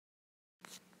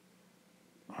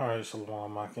Alright,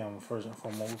 Shalom, my camera. First and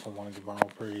foremost, I want to give all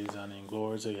praise, honor, and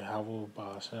glory to Yahweh,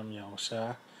 Ba'ashem,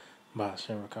 Yahushua,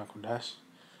 Ba'ashem, Rakakodash.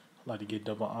 I'd like to give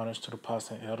double honors to the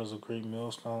apostles and elders of Great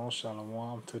Millstone,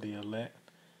 Shalom, to the elect.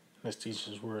 Let's teach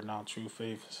His word, now true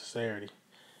faith and sincerity.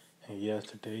 And yes,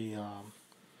 today, I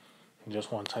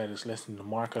just want to title this lesson, The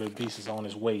Mark of the Beast is on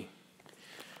its way.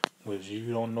 Which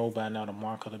you don't know by now, the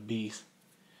mark of the beast,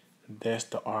 that's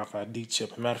the RFID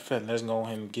chip. As a matter of fact, let's go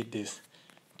ahead and get this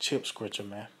chip scripture,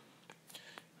 man.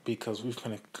 Because we're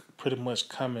finna pretty much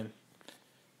coming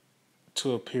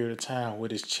to a period of time where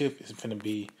this chip is finna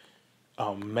be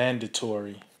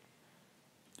mandatory,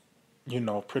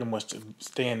 pretty much to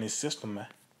stay in this system, man.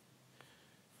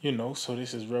 So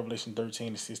this is Revelation 13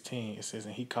 and 16. It says,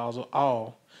 and he calls it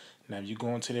all. Now, if you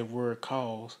go into that word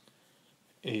calls,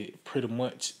 it pretty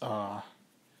much, one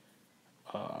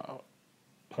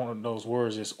of those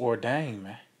words is ordained,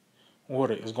 man.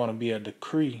 Order is going to be a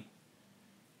decree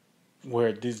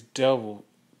where this devil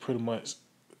pretty much,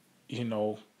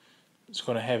 it's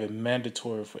going to have it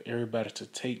mandatory for everybody to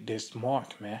take this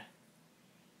mark, man.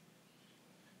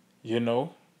 And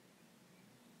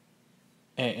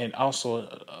also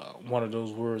one of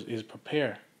those words is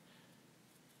prepare.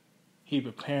 He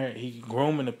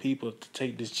grooming the people to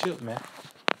take this chip, man.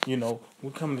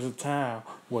 We're coming to the time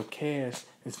where cash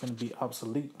is going to be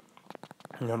obsolete.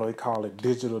 They call it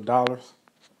digital dollars.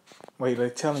 Wait, they're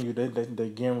telling you that they're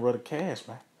getting rid of cash,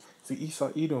 man. See,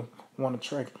 Esau Edom want to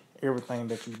track everything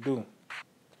that you do.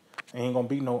 Ain't going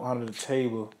to be no under the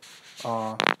table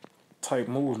type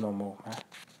moves no more, man.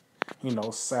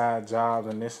 Side jobs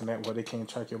and this and that where they can't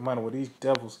track your money. Well, these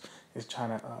devils is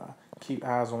trying to keep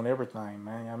eyes on everything,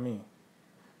 man.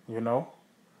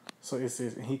 So it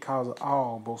says, he calls it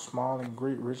all, both small and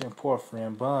great, rich and poor,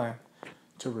 friend, bond,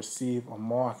 to receive a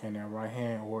mark in their right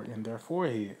hand or in their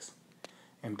foreheads,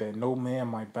 and that no man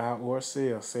might buy or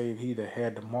sell, save he that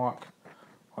had the mark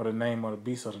or the name of the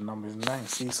beast or the number of his name.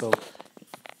 See, so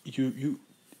you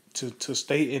to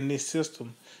stay in this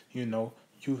system, you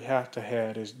have to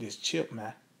have this chip,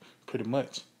 man. Pretty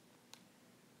much.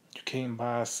 You can't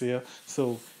buy or sell.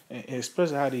 So, and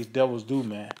especially how these devils do,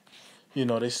 man.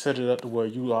 They set it up to where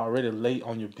you are already late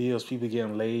on your bills. People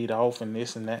getting laid off and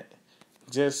this and that.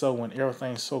 Just so when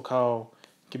everything's so-called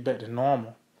get back to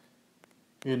normal,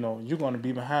 you're going to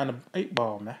be behind the 8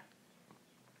 ball, man.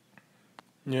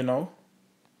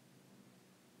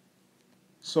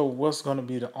 So what's going to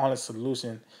be the honest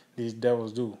solution these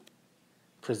devils do?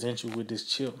 Present you with this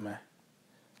chip, man.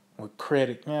 With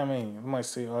credit, you might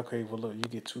say, okay, well, look, you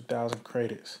get 2,000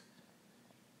 credits,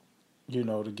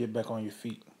 to get back on your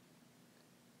feet.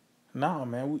 No,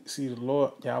 man, we see the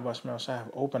Lord, Yahweh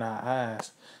have opened our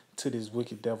eyes to this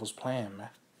wicked devil's plan, man.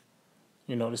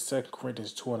 This 2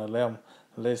 Corinthians 2 and 11,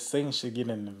 lest Satan should get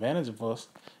an advantage of us,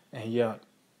 and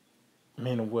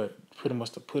meaning what? Pretty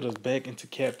much to put us back into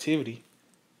captivity,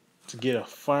 to get a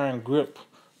firm grip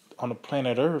on the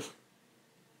planet Earth.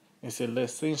 It said,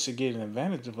 lest Satan should get an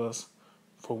advantage of us,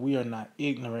 for we are not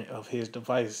ignorant of his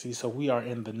devices. See, so we are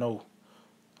in the know.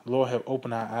 The Lord have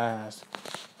opened our eyes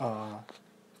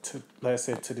to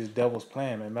this devil's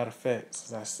plan, man. Matter of fact,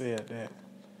 since I said that,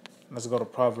 let's go to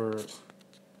Proverbs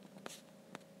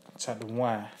chapter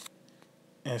 1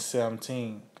 and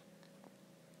 17.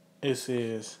 It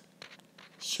says,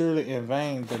 surely in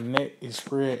vain the net is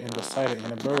spread in the sight of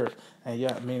any bird. And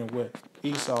meaning what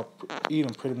Esau,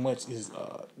 Edom pretty much is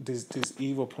this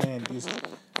evil plan, this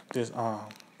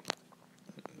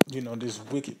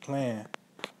wicked plan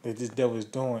that this devil is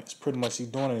doing. It's pretty much he's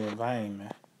doing it in vain,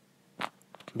 man.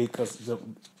 Because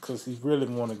he really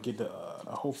want to get the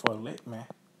hope for elect, man.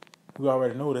 We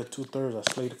already know that 2/3 are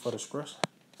slated for discretion.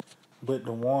 But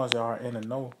the ones that are in the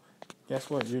know, guess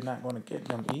what? You're not going to get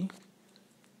them,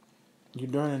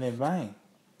 You're doing it in vain.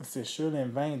 It says, surely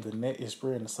in vain the net is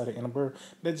spread in the sight of any bird.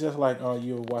 That's just like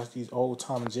you watch these old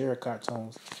Tom and Jerry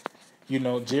cartoons.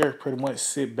 Jerry pretty much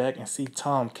sit back and see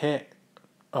Tom Cat,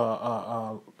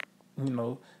 land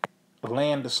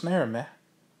the snare, man.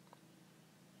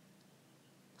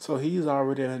 So he's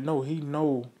already in the know. He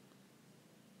know,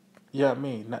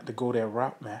 not to go that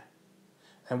route, man.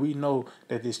 And we know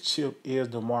that this chip is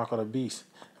the mark of the beast.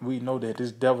 And we know that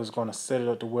this devil is going to set it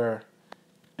up to where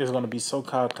it's going to be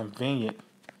so-called convenient,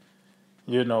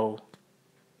 for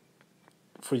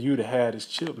you to have this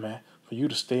chip, man. For you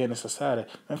to stay in the society.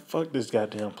 Man, fuck this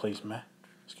goddamn place, man.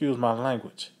 Excuse my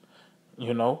language.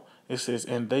 It says,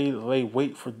 and they lay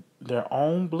wait for their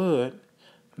own blood.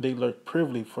 They lurk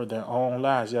privily for their own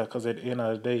lives. Yeah, because at the end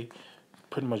of the day,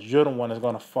 pretty much you're the one that's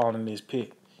going to fall in this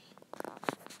pit.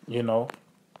 You're the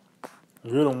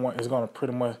one that's going to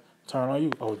pretty much turn on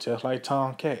you. Oh, just like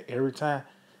Tom Cat. Every time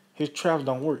his traps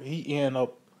don't work. He end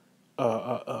up uh,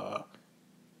 uh, uh,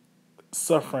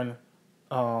 suffering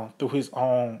through his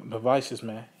own devices,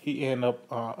 man. He end up,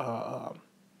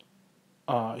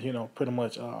 pretty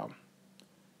much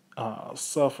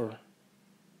suffer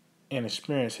and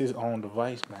experience his own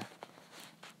device, man.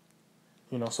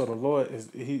 So the Lord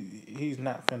he's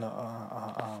not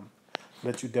finna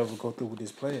let you devil go through with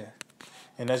this plan.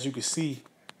 And as you can see,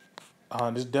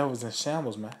 this devil's in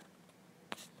shambles, man.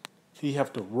 He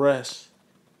have to rush.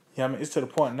 Yeah, I mean, it's to the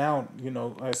point now,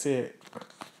 like I said,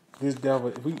 this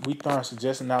devil, we throwing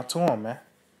suggestions out to him, man.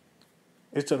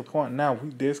 It's to the point now we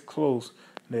this close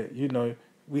that,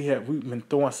 we've been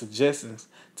throwing suggestions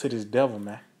to this devil,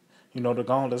 man.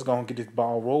 Let's go and get this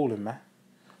ball rolling, man.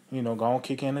 Go on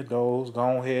kick in the doors, go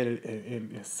on ahead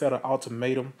and set an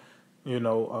ultimatum,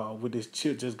 with this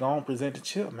chip. Just go on present the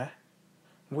chip, man.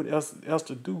 What else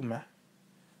to do, man?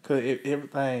 Because if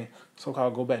everything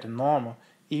so-called go back to normal,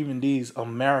 even these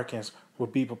Americans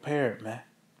would be prepared, man.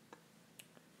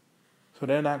 So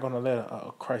they're not going to let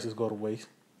a crisis go to waste.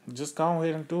 Just go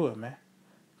ahead and do it, man.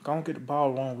 Go and get the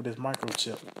ball rolling with this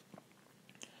microchip.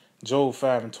 Job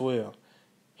 5:12.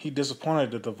 He disappointed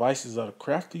the devices of the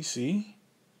crafty, see,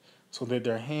 so that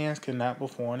their hands cannot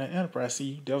perform an enterprise. See,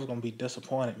 you definitely gonna be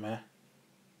disappointed, man.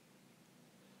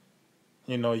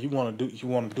 You want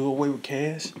to do away with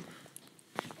cash.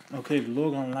 Okay, the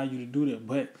Lord gonna allow you to do that,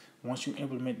 but once you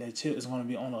implement that chip, it's gonna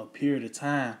be on a period of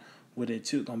time where that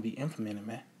chip gonna be implemented,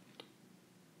 man.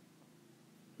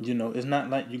 It's not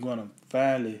like you're gonna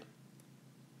finally,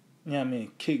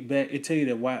 kick back. It tell you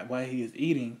that why he is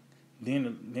eating,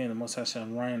 then the Most High shall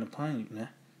rain upon you, man.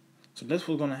 So that's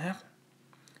what's gonna happen.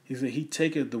 He said he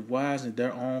taketh the wise in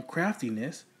their own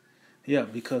craftiness. Yeah,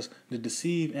 because the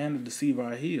deceived and the deceiver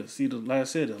are here. See, like I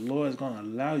said, the Lord is gonna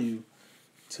allow you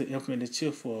to implement the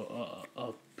chip for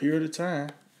a period of time,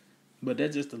 but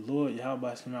that's just the Lord,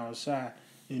 Yahweh Shai,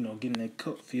 getting that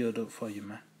cup filled up for you,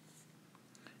 man.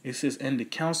 It says, and the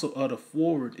counsel of the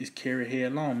forward is carried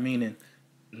headlong, meaning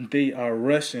they are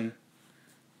rushing.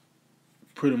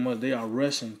 Pretty much, they are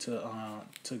rushing to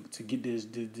get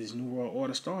this new world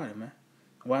order started, man.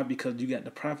 Why? Because you got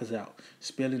the prophets out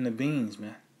spilling the beans,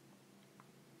 man.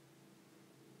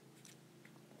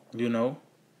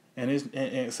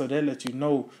 And so that lets you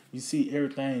know. You see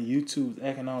everything. YouTube's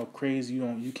acting all crazy.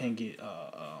 You can't get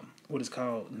what is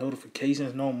called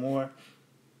notifications no more.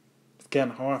 It's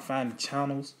kind of hard finding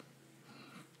channels.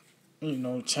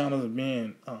 Channels are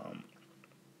being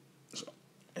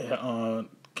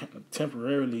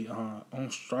temporarily on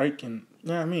strike, and you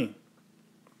know what I mean.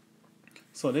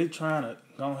 So they trying to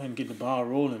go ahead and get the ball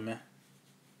rolling, man.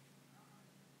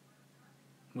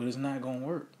 But it's not gonna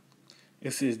work.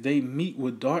 It says they meet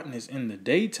with darkness in the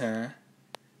daytime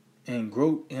and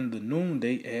grow in the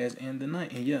noonday as in the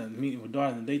night. And yeah, meeting with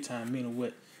darkness in the daytime meaning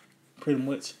what? Pretty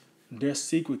much their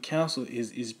secret counsel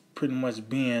is pretty much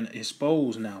being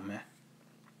exposed now, man.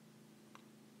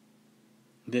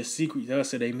 Their secret, they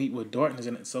said they meet with darkness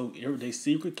in it. So they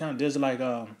secret counsel. There's like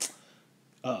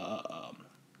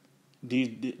these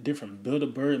different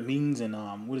Bilderberg meetings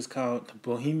and what is called the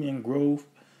Bohemian Grove.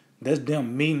 That's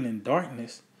them meeting in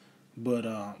darkness. But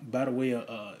by the way,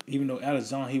 even though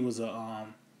Alexander, he was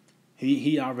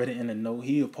he already in the know.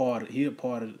 He a part of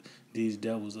these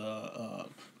devils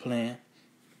plan.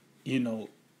 They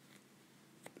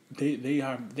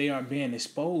are being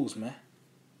exposed, man.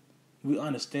 We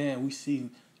understand. We see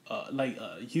like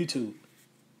YouTube.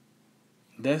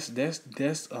 That's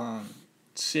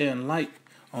shedding light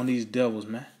on these devils,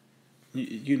 man.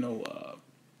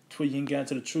 Before you can get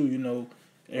to the truth,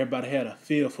 everybody had a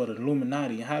feel for the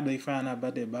Illuminati. And how do they find out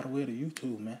about that? By the way of the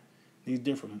YouTube, man. These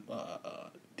different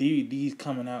DVDs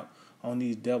coming out on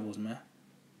these devils, man.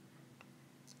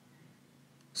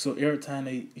 So every time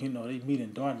they meet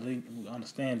in darkness, they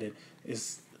understand that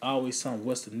it's always something.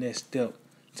 What's the next step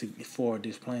to forward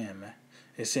this plan, man?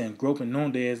 It's saying groping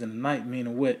noonday as in the night,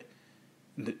 meaning what?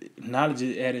 The knowledge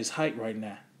is at its height right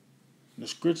now. The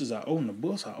scriptures are open, the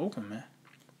books are open, man.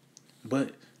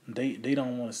 But they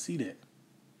don't want to see that.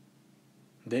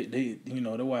 That's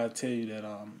why I tell you that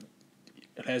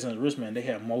as in the rich man, they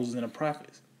have Moses and the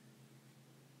prophets.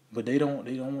 But they don't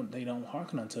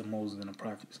hearken unto Moses and the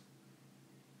prophets.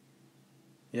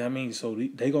 Yeah, I mean, so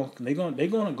they're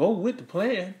gonna go with the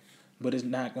plan, but it's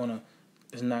not gonna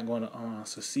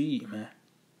succeed, man.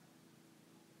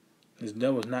 This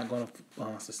devil's not gonna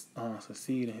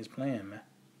succeed in his plan, man.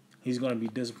 He's gonna be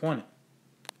disappointed.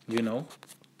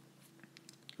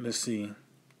 Let's see.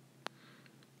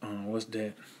 What's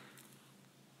that?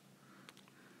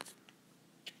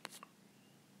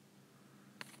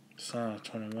 Psalm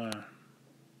 21.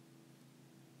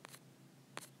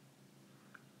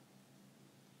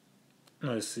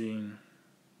 Let's see.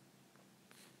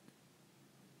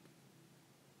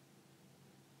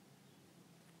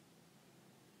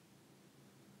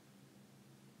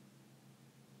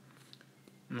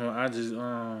 No, I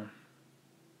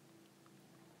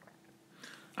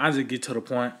just get to the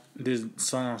point. This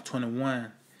Psalms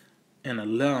 21 and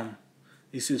 11.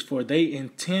 It says, "For they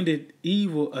intended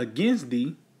evil against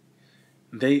thee."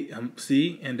 They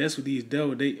see, and that's what these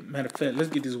devils. They matter of fact,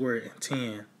 let's get this word in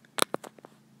 10.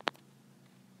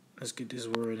 Let's get this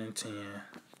word in 10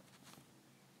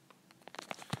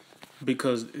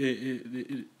 because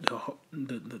the the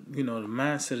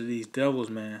mindset of these devils,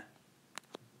 man,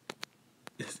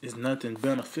 is nothing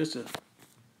beneficial.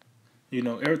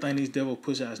 Everything these devils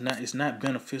push out it's not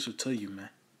beneficial to you, man.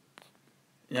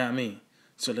 You know what I mean?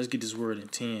 So let's get this word in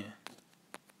 10.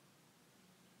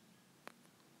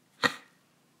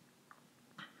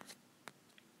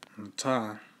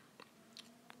 Time.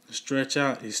 Stretch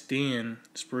out, extend,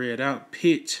 spread out,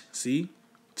 pitch. See?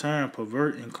 Turn,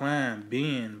 pervert, incline,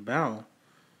 bend, bow.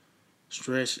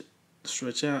 Stretch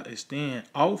out, extend,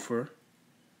 offer,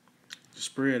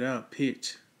 spread out,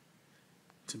 pitch.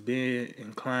 To bend,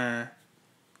 incline.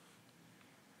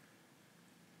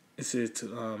 It says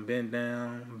to bend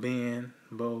down, bend,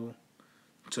 bow.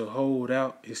 To hold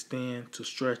out, extend, to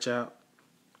stretch out,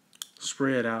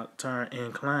 spread out, turn,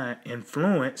 incline,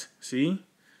 influence. See?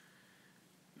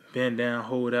 Bend down,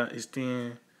 hold out,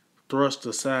 extend, thrust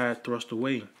aside, thrust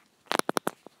away.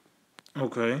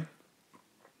 Okay.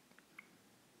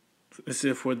 It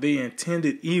said, "For they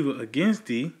intended evil against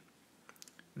thee,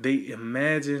 they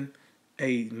imagine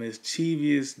a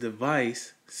mischievous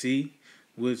device, see,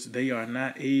 which they are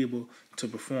not able to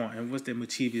perform." And what's that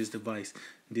mischievous device?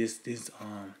 This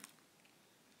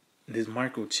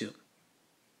microchip.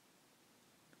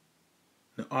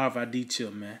 The RFID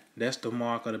chip, man. That's the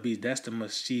mark of the beast. That's the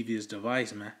mischievous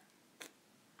device, man.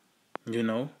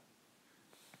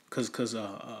 Cause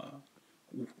matter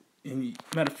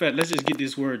of fact, let's just get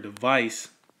this word device.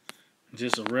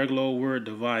 Just a regular old word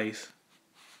device.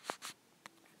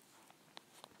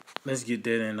 Let's get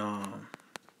that in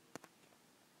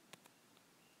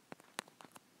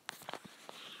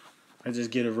let's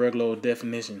just get a regular old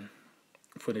definition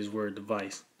for this word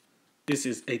device. This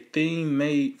is a thing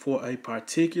made for a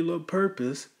particular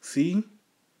purpose, see?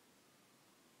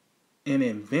 An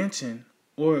invention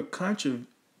or contrivance,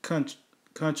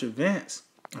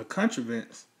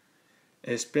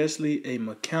 especially a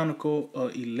mechanical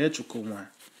or electrical one.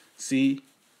 See?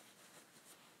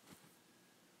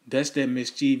 That's that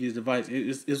mischievous device.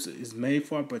 It's made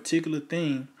for a particular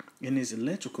thing, and it's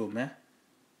electrical, man.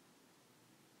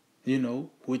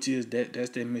 Which is that's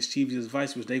that mischievous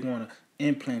device which they want to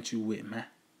implant you with, man.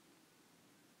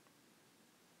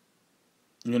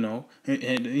 And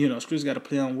Scripture got to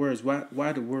play on words.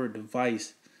 Why the word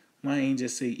device? Why ain't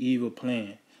just say evil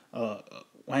plan?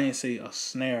 Why ain't say a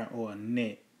snare or a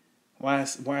net? Why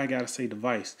I gotta say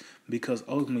device? Because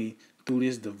ultimately through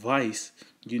this device,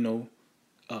 this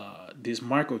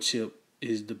microchip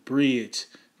is the bridge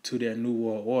to their new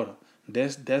world order.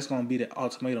 That's gonna be the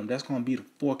ultimatum. That's gonna be the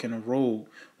fork in the road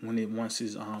once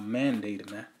it's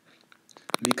mandated, man.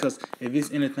 Because if it's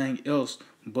anything else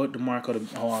but the mark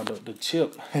of the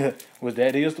chip, well,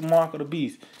 that is the mark of the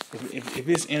beast. If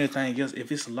it's anything else,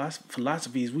 if it's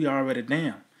philosophies, we already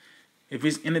down. If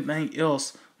it's anything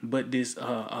else but this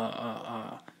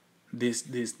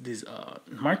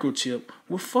microchip,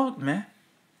 well, fuck, man.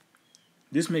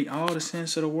 This make all the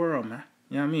sense of the world, man.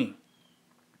 You know what I mean?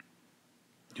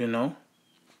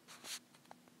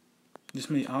 This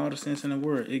make all the sense in the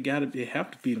world. It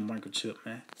have to be the microchip,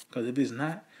 man. Because if it's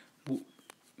not,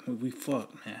 we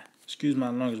fuck, man. Excuse my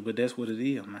language, but that's what it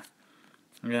is, man.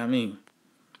 You know what I mean?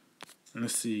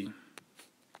 Let's see.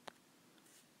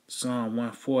 Psalm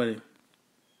 140.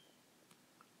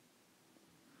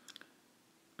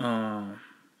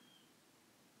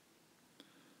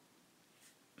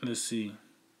 Let's see.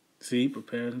 See,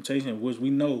 presentation, which we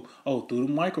know, through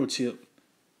the microchip.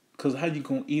 Because how you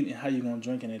going to eat and how you going to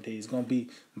drink in that day? It's going to be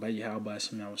by Yahweh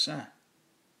Shema Shai.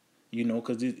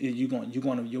 Because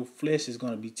your flesh is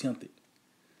going to be tempted.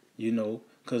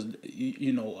 Because,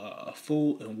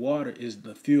 food and water is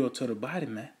the fuel to the body,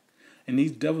 man. And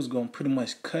these devils going to pretty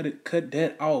much cut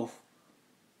that off.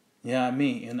 You know what I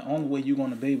mean? And the only way you're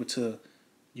going to be able to,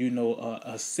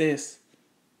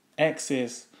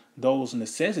 access those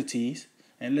necessities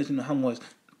and let you know how much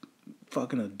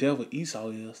fucking the devil Esau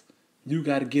is, you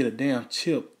got to get a damn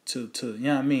chip to you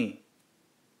know what I mean?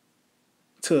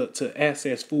 To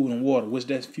access food and water, which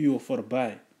that's fuel for the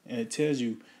body. And it tells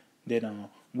you that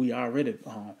we already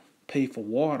pay for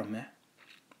water, man.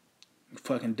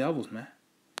 Fucking devils, man.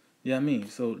 Yeah, I mean,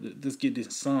 so let's get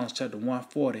this Psalms chapter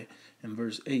 140 and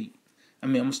verse 8. I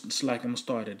mean, I'm gonna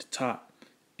start at the top.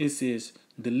 It says,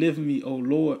 "Deliver me, O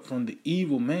Lord, from the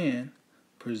evil man.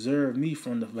 Preserve me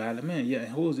from the violent man." Yeah,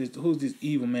 and who's this? Who's this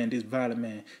evil man? This violent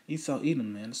man? Esau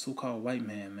Edom, man, the so-called white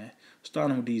man, man.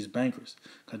 Starting with these bankers,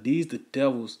 cause these the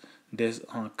devils that's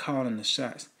calling the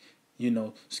shots.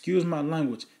 Excuse my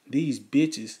language. These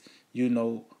bitches,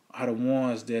 are the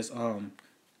ones that's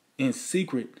in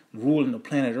secret ruling the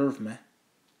planet Earth, man.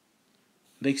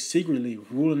 They secretly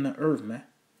ruling the earth, man.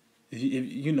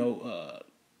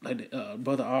 Like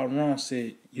Brother Aaron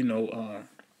said,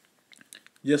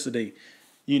 yesterday,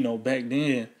 back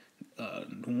then,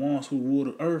 the ones who ruled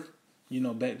the earth,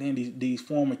 back then these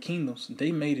former kingdoms,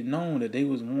 they made it known that they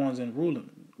was the ones in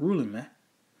ruling, man.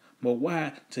 But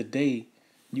why today,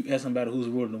 you ask somebody who's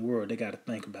ruling the world, they got to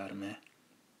think about it, man.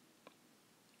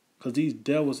 Because these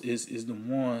devils is the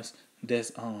ones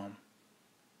that's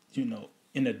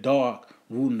in the dark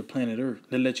ruling the planet Earth.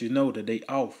 They let you know that they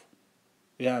off.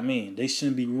 Yeah, I mean, they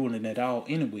shouldn't be ruling at all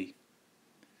anyway.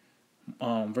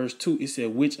 Verse 2, it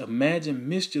said, "Which imagine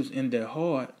mischiefs in their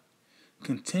heart,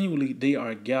 continually they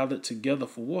are gathered together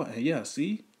for war." And yeah,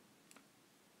 see?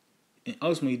 And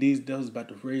ultimately, these devils about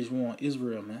to raise war on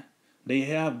Israel, man. They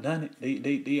have done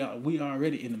it. We are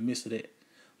already in the midst of that.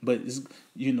 But it's,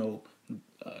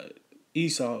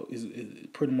 Esau is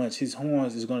pretty much, his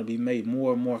horns is going to be made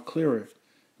more and more clearer,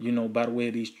 by the way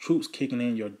of these troops kicking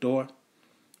in your door,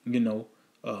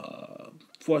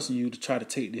 forcing you to try to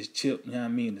take this chip,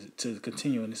 to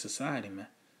continue in this society, man.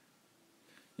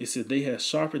 It says, "They have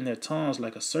sharpened their tongues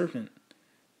like a serpent.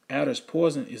 Adder's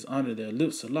poison is under their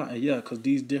lips a lot." And yeah, because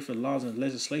these different laws and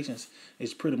legislations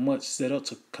is pretty much set up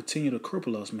to continue to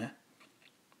cripple us, man.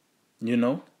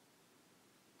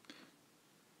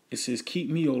 It says, "Keep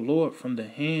me, O Lord, from the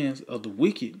hands of the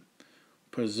wicked.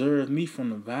 Preserve me from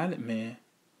the violent man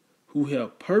who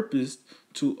have purposed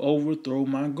to overthrow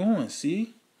my going."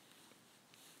 See?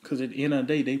 Because at the end of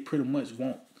the day, they pretty much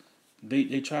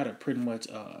they try to pretty much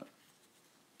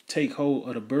take hold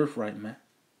of the birthright, man.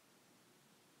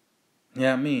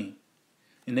 Yeah, I mean,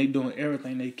 and they doing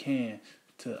everything they can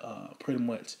to pretty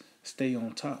much stay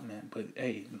on top, man. But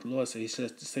hey, the Lord said He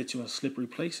says to set you in slippery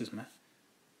places, man.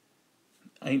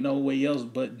 Ain't no way else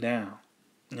but down.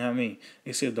 You know what I mean?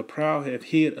 It said, "The proud have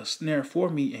hid a snare for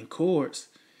me in cords.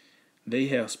 They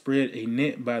have spread a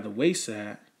net by the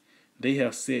wayside. They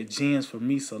have set gins for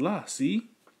me, Salah." See?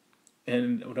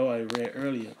 And although I read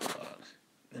earlier,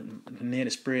 the net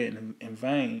is spread in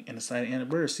vain in the sight of the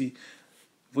birds. See,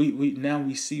 we now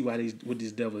we see what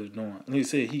this devil is doing. Like I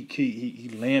said, he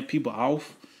laying people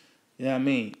off. You know what I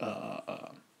mean?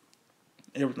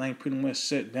 Everything pretty much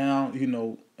shut down.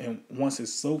 And once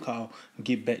it's so-called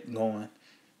get back going,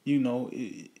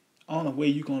 only way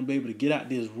you're gonna be able to get out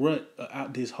this rut,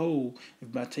 out this hole, is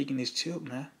by taking this chip,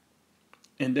 man.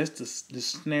 And that's the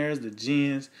snares, the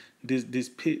gins, this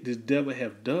pit, this devil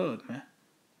have dug, man.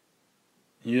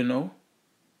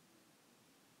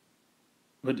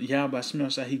 But Yahweh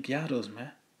Shemel, He got us,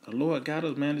 man. The Lord got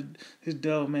us, man. This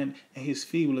devil, man, and his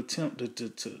feeble attempt to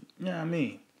you know what I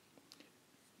mean?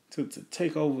 To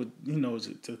take over,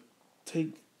 to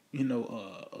take,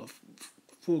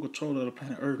 full control of the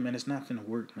planet Earth, man. It's not finna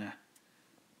work, man.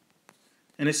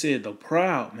 And it said the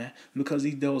proud, man, because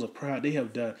these devils are proud. They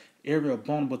have done every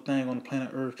abominable thing on the planet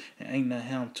Earth, and ain't nothing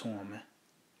happened to them,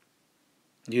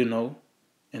 man.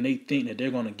 And they think that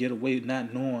they're gonna get away,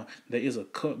 not knowing there is a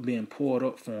cup being poured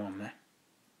up for them, man.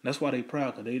 That's why they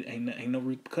proud, because they ain't no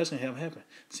repercussion have happened.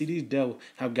 See, these devils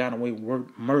have gotten away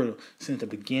with murder since the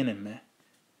beginning, man.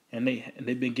 And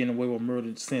they've been getting away with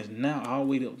murder since now, all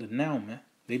the way up to now, man.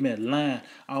 They've been lying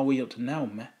all the way up to now,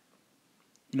 man.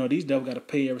 These devils got to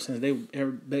pay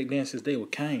back then since they were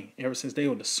Cain, ever since they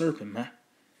were the serpent, man.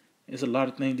 There's a lot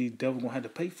of things these devils gonna have to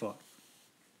pay for.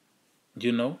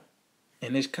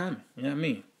 And it's coming. You know what I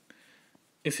mean?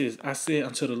 It says, "I said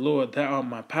unto the Lord, Thou art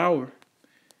my power.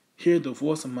 Hear the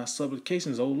voice of my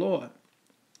supplications, O Lord.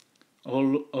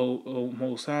 O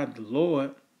Most High, the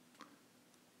Lord,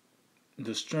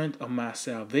 the strength of my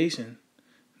salvation.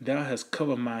 Thou hast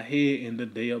covered my head in the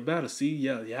day of battle." See,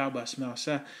 yeah, Yahweh Shemel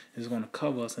Shah is going to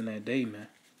cover us in that day, man.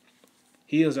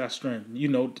 He is our strength.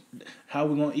 How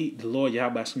we going to eat? The Lord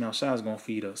Yahweh Shemel Shah is going to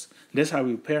feed us. That's how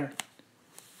we prepare.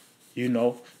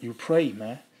 You pray,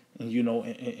 man. And you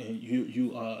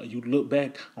look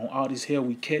back on all this hell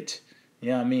we catch. You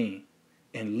know what I mean?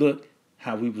 And look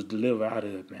how we was delivered out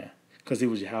of it, man. Because it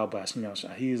was Yahweh Shemel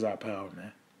Shah. He is our power,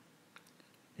 man.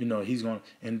 He's going to,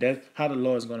 and that's how the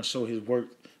Lord is going to show His work.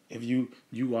 If you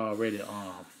already you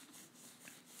know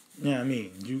what I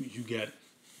mean, you got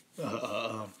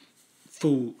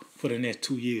food for the next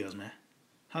 2 years, man.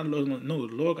 How the Lord gonna know?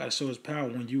 The Lord got to show His power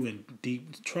when you in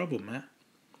deep trouble, man.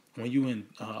 When you in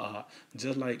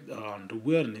just like the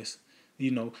wilderness,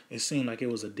 it seemed like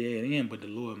it was a dead end, but the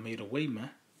Lord made a way,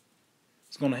 man.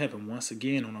 It's gonna happen once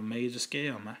again on a major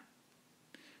scale, man.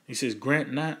 He says,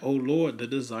 "Grant not, O Lord, the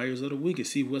desires of the wicked."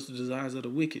 See, what's the desires of the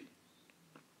wicked?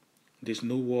 This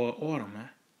new world order, man.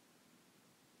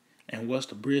 And what's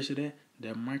the bridge to that?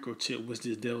 That microchip, which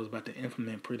this devil's about to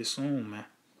implement pretty soon, man.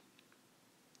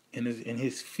 In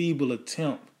his feeble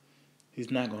attempt,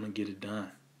 he's not gonna get it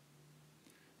done.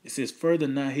 It says, "Further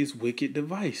not his wicked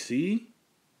device." See,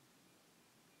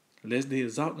 lest they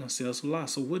exalt themselves a lot.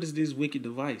 So what is this wicked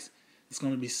device? It's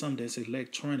gonna be something that's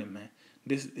electronic, man.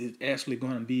 This is actually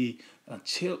gonna be a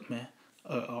chip, man,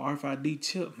 a RFID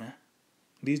chip, man.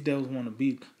 These devils want to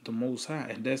be the Most High,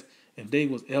 and that's if they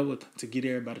was ever to get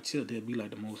everybody chip, they'll be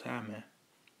like the Most High, man.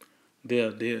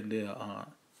 They'll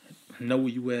know where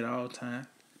you at all time.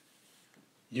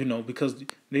 Because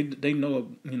they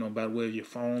know about where your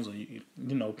phones or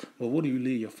but what do you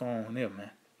leave your phone there,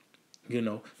 man?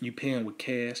 You paying with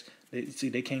cash.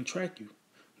 They can't track you.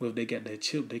 Well, if they got that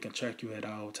chip, they can track you at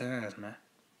all times, man.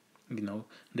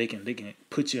 They can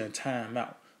put you in time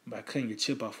out by cutting your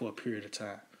chip off for a period of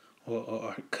time,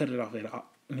 or cut it off at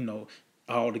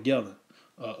all together.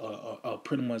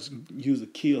 Pretty much use a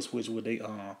kill switch where they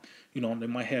they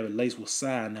might have it laced with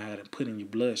cyanide and put in your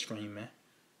bloodstream, man.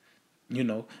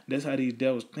 That's how these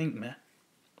devils think, man.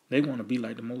 They want to be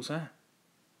like the Most High.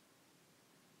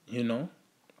 And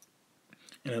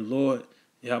the Lord,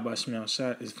 Yahweh Shemel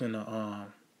Shah,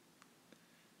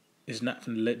 is not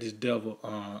finna let this devil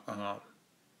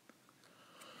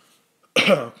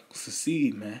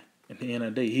succeed, man. At the end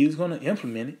of the day, he's gonna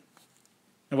implement it.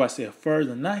 And what I said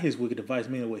further, not his wicked device,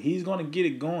 meaning what he's gonna get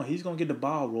it going, he's gonna get the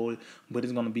ball rolling, but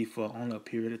it's gonna be for only a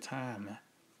period of time, man.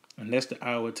 And that's the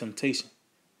hour of temptation.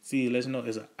 See, let's know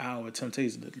it's an hour of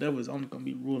temptation. The devil is only gonna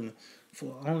be ruling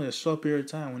for only a short period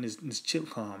of time when this chip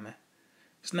come, man.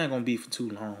 It's not gonna be for too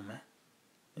long, man.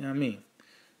 You know what I mean?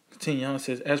 Continue on, it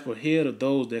says, "As for head of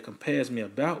those that compass me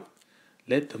about,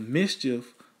 let the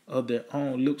mischief of their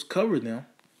own lips cover them."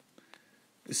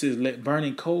 It says, "Let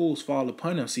burning coals fall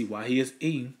upon them." See, while he is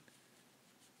eating,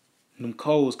 them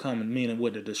coals coming, meaning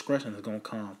what the destruction is going to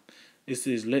come. It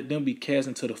says, "Let them be cast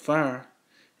into the fire,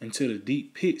 into the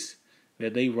deep pits,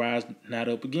 that they rise not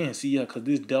up again." See, because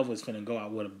this devil is finna go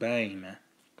out with a bang, man.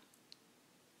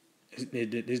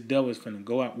 This devil is finna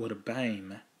go out with a bang,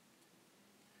 man.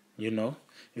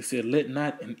 It said, "Let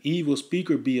not an evil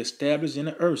speaker be established in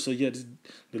the earth." So, the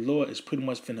Lord is pretty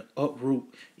much finna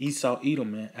uproot Esau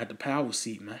Edom, man, at the power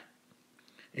seat, man.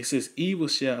 It says, "Evil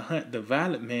shall hunt the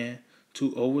violent man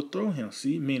to overthrow him."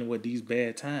 See, meaning what, these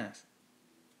bad times.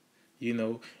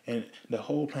 And the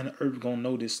whole planet Earth gonna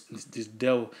know this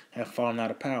devil have fallen out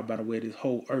of power by the way this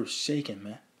whole earth shaking,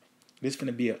 man. This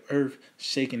finna be an earth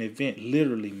shaking event,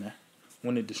 literally, man,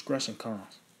 when the destruction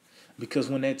comes. Because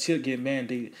when that chip get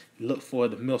mandated, look for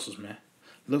the missiles, man.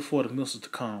 Look for the missiles to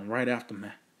come right after,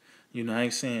 man. I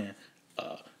ain't saying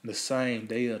the same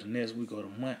day or the next week or the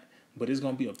month, but it's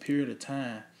gonna be a period of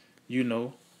time,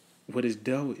 where this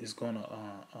devil is gonna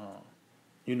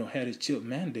have this chip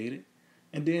mandated,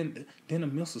 and then the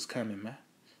missiles coming, man.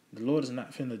 The Lord is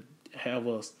not finna have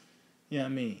us,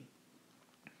 in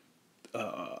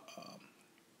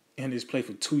this place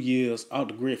for 2 years, out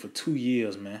the grid for 2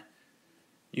 years, man.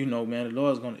 Man, the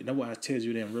Lord's gonna. That's why I tell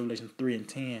you that in Revelation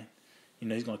 3:10.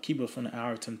 He's gonna keep us from the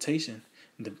hour of temptation.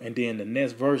 And then the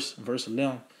next verse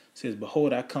 11, says,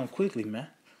 "Behold, I come quickly, man."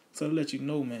 So to let you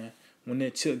know, man, when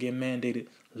that chip get mandated,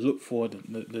 look for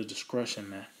the discretion,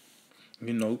 man.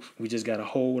 We just gotta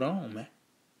hold on, man.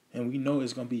 And we know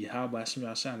it's gonna be Yahweh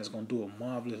Shemel Shah that's gonna do a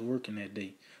marvelous work in that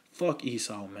day. Fuck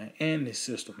Esau, man, and his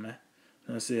sister, man.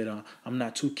 And I said, "I'm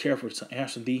not too careful to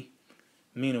answer thee,"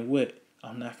 meaning what?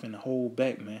 I'm not finna hold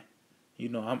back, man. We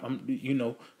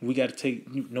gotta take.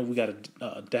 We gotta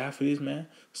die for this, man.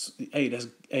 Hey,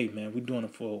 man. We doing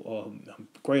it for a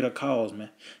greater cause, man.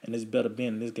 And it's better being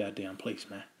in this goddamn place,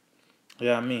 man.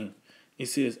 Yeah, I mean, it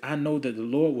says, "I know that the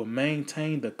Lord will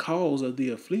maintain the cause of the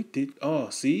afflicted." Oh,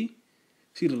 see,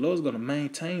 the Lord's gonna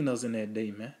maintain us in that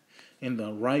day, man. In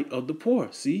the right of the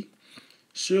poor. See,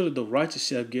 surely the righteous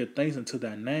shall give thanks unto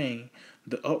thy name.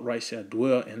 The upright shall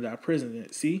dwell in thy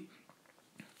presence. See.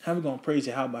 How we gonna praise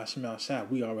Yahweh Shemel Shah?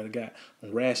 We already got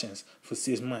rations for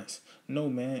 6 months. No,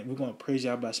 man, we're gonna praise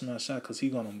Yahweh Shemel Shah because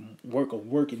he's gonna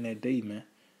work in that day, man.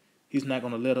 He's not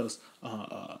gonna let us.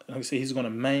 Like I say, he's gonna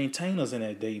maintain us in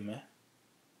that day, man.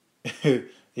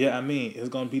 Yeah, I mean, it's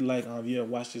gonna be like you ever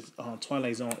watch this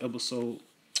Twilight Zone episode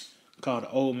called "The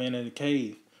Old Man in the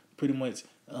Cave." Pretty much,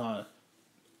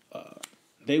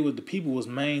 the people was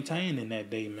maintained in that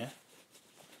day, man.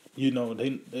 It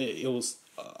was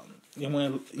it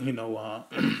went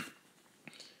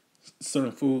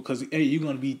certain food because hey, you're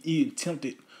gonna be eating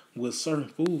tempted with certain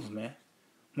foods, man.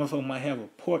 Motherfucker might have a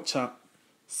pork chop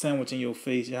sandwich in your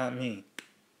face, you know what I mean?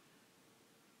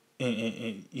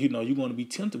 And you're gonna be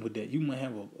tempted with that. You might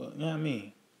have you know what I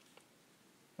mean?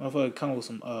 Motherfucker come with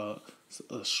some a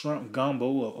shrimp gumbo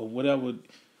or whatever.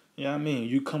 You know what I mean?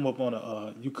 You come up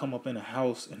in a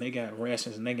house and they got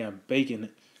rations and they got bacon,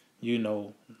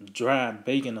 dry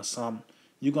bacon or something.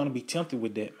 You're gonna be tempted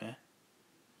with that, man.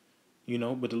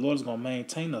 But the Lord is gonna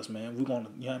maintain us, man. We're gonna,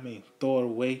 you know what I mean, throw it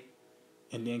away.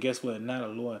 And then guess what? Now the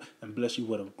Lord and bless you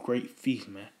with a great feast,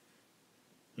 man.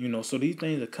 So these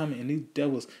things are coming, and these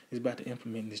devils is about to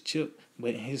implement this chip.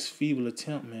 But in his feeble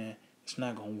attempt, man, it's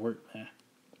not gonna work, man.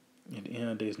 At the end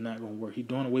of the day, it's not gonna work. He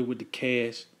doing away with the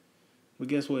cash, but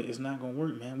guess what? It's not gonna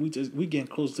work, man. We getting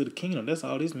closer to the kingdom. That's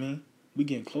all this mean. We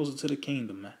getting closer to the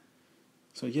kingdom, man.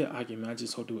 So yeah, I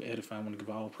just hope to edify. I want to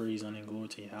give all praise, honor, and glory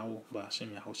to Yahweh, by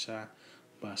Hashem Yahushai,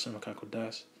 by Hashem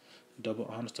Kakodash. Double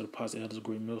honors to the positive elders,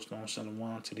 great millstone,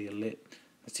 shalom to the elect.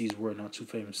 That's his word, not too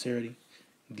faith and sincerity.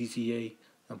 DTA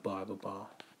and Bible Ball.